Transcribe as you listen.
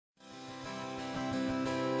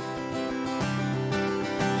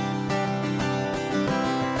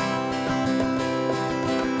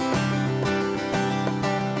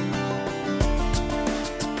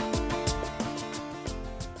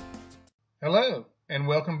Hello, and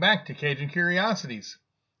welcome back to Cajun Curiosities.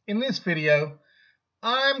 In this video,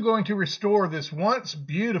 I'm going to restore this once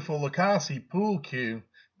beautiful Lucasi pool cue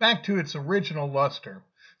back to its original luster.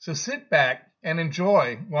 So sit back and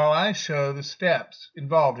enjoy while I show the steps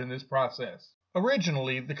involved in this process.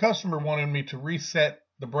 Originally, the customer wanted me to reset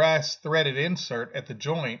the brass threaded insert at the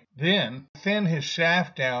joint, then thin his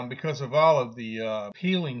shaft down because of all of the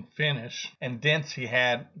peeling finish and dents he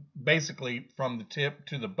had basically from the tip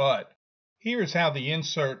to the butt. Here's how the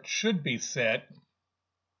insert should be set.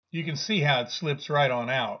 You can see how it slips right on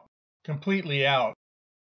out, completely out.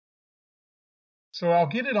 So I'll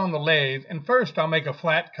get it on the lathe, and first I'll make a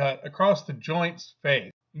flat cut across the joint's face.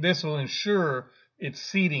 This will ensure it's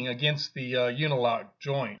seating against the unilock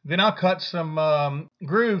joint. Then I'll cut some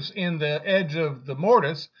grooves in the edge of the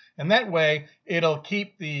mortise, and that way it'll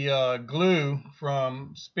keep the glue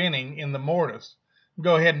from spinning in the mortise.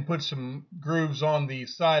 Go ahead and put some grooves on the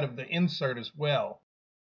side of the insert as well.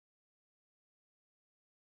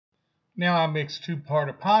 Now I mix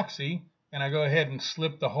 2-part epoxy, and I go ahead and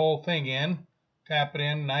slip the whole thing in, tap it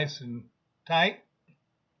in nice and tight.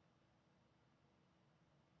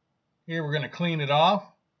 Here we're going to clean it off,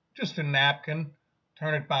 just a napkin,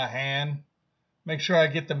 turn it by hand. Make sure I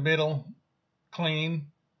get the middle clean.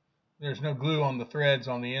 There's no glue on the threads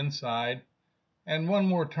on the inside. And one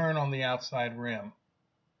more turn on the outside rim.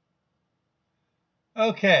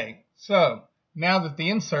 Okay, so now that the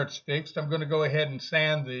insert's fixed, I'm going to go ahead and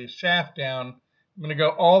sand the shaft down. I'm going to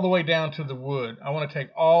go all the way down to the wood. I want to take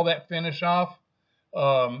all that finish off.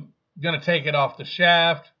 Going to take it off the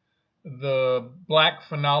shaft, the black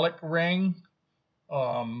phenolic ring,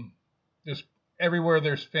 just everywhere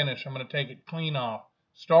there's finish, I'm going to take it clean off,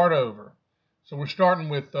 start over. So we're starting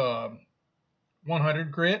with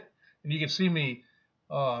 100 grit, and you can see me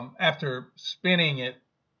after spinning it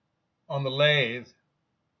on the lathe,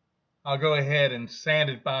 I'll go ahead and sand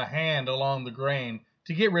it by hand along the grain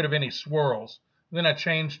to get rid of any swirls. Then I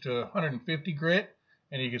change to 150 grit,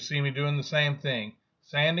 and you can see me doing the same thing,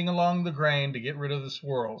 sanding along the grain to get rid of the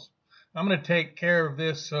swirls. I'm going to take care of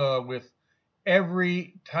this with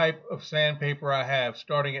every type of sandpaper I have,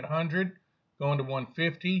 starting at 100, going to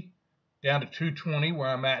 150, down to 220 where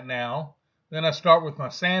I'm at now. Then I start with my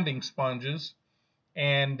sanding sponges,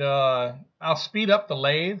 and I'll speed up the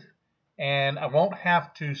lathe, and I won't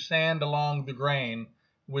have to sand along the grain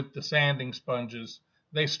with the sanding sponges.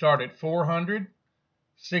 They start at 400,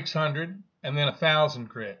 600, and then 1,000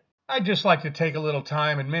 grit. I'd just like to take a little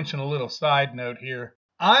time and mention a little side note here.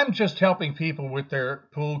 I'm just helping people with their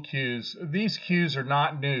pool cues. These cues are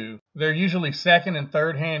not new. They're usually second and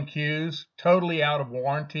third hand cues, totally out of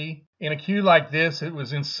warranty. In a cue like this, it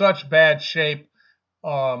was in such bad shape.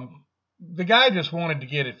 The guy just wanted to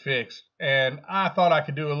get it fixed, and I thought I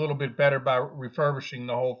could do a little bit better by refurbishing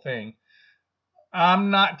the whole thing.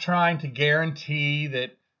 I'm not trying to guarantee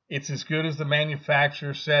that it's as good as the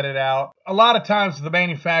manufacturer set it out. A lot of times the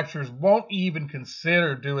manufacturers won't even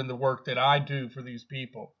consider doing the work that I do for these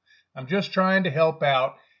people. I'm just trying to help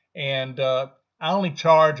out, and I only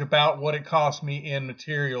charge about what it costs me in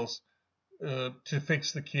materials to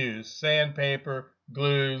fix the cues. Sandpaper,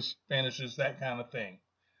 glues, finishes, that kind of thing.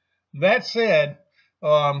 That said,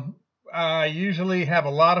 I usually have a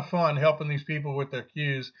lot of fun helping these people with their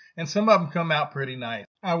cues, and some of them come out pretty nice.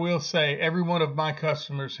 I will say every one of my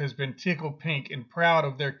customers has been tickled pink and proud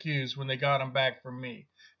of their cues when they got them back from me,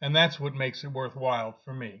 and that's what makes it worthwhile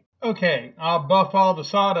for me. Okay, I'll buff all the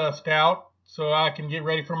sawdust out so I can get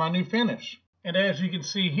ready for my new finish. And as you can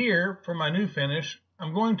see here, for my new finish,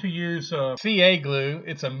 I'm going to use CA glue.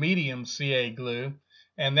 It's a medium CA glue,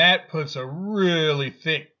 and that puts a really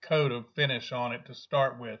thick coat of finish on it to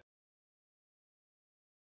start with.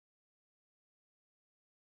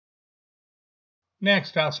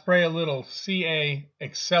 Next, I'll spray a little CA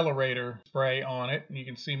accelerator spray on it, and you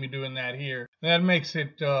can see me doing that here. That makes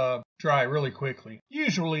it dry really quickly.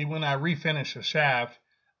 Usually when I refinish a shaft,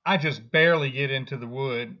 I just barely get into the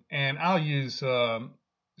wood, and I'll use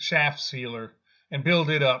shaft sealer and build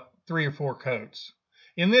it up 3 or 4 coats.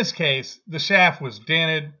 In this case, the shaft was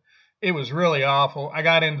dented. It was really awful. I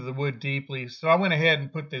got into the wood deeply, so I went ahead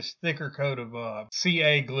and put this thicker coat of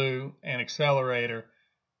CA glue and accelerator,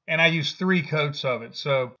 and I used 3 coats of it.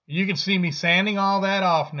 So you can see me sanding all that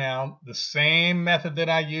off now, the same method that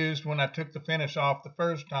I used when I took the finish off the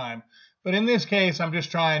first time. But in this case, I'm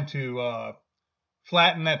just trying to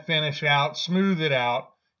flatten that finish out, smooth it out,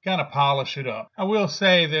 kind of polish it up. I will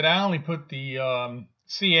say that I only put the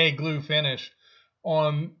CA glue finish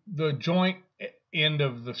on the joint end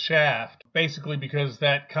of the shaft, basically because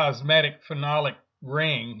that cosmetic phenolic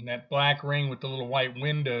ring, that black ring with the little white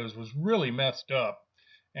windows, was really messed up.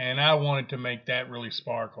 and I wanted to make that really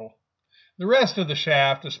sparkle. The rest of the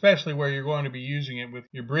shaft, especially where you're going to be using it with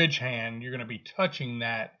your bridge hand, you're going to be touching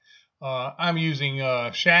that. I'm using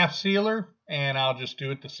a shaft sealer, and I'll just do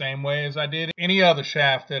it the same way as I did any other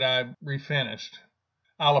shaft that I refinished.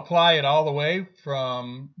 I'll apply it all the way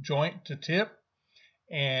from joint to tip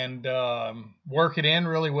and work it in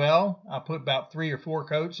really well. I'll put about 3 or 4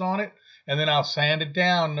 coats on it, and then I'll sand it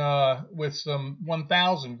down with some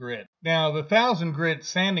 1000 grit. Now, the 1000 grit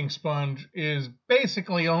sanding sponge is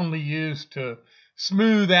basically only used to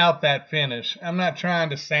smooth out that finish. I'm not trying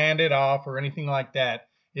to sand it off or anything like that.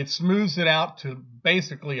 It smooths it out to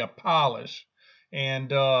basically a polish,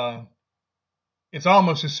 and it's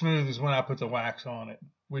almost as smooth as when I put the wax on it,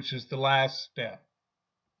 which is the last step.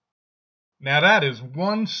 Now that is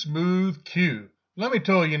one smooth cue. Let me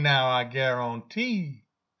tell you now, I guarantee.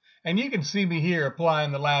 And you can see me here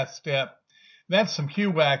applying the last step. That's some cue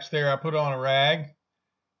wax there I put on a rag.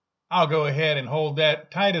 I'll go ahead and hold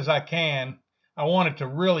that tight as I can. I want it to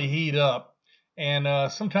really heat up.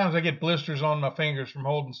 And sometimes I get blisters on my fingers from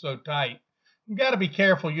holding so tight. You got to be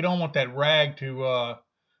careful. You don't want that rag to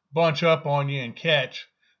bunch up on you and catch.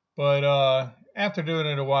 But after doing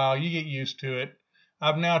it a while, you get used to it.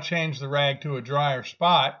 I've now changed the rag to a drier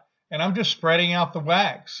spot, and I'm just spreading out the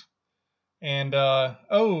wax. And,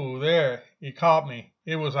 oh, there, you caught me.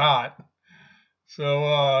 It was hot. So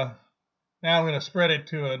now I'm going to spread it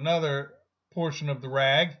to another portion of the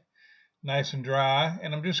rag, nice and dry,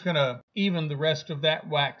 and I'm just going to even the rest of that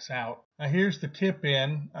wax out. Now here's the tip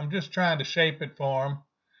end. I'm just trying to shape it for him.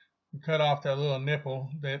 Cut off that little nipple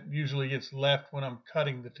that usually gets left when I'm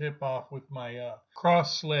cutting the tip off with my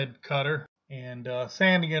cross sled cutter. And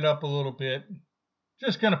sanding it up a little bit.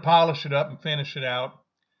 Just going to polish it up and finish it out.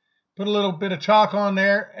 Put a little bit of chalk on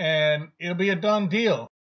there and it'll be a done deal.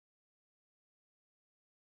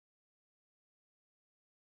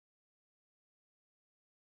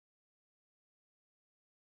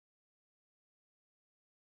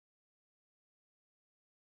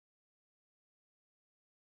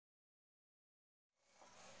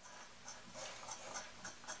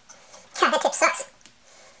 God, that tip sucks.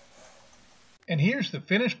 And here's the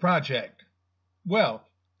finished project. Well,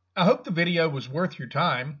 I hope the video was worth your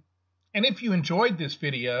time. And if you enjoyed this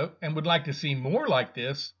video and would like to see more like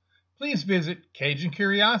this, please visit Cajun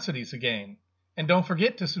Curiosities again. And don't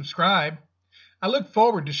forget to subscribe. I look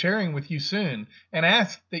forward to sharing with you soon and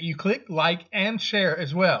ask that you click like and share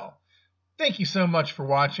as well. Thank you so much for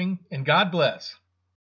watching, and God bless.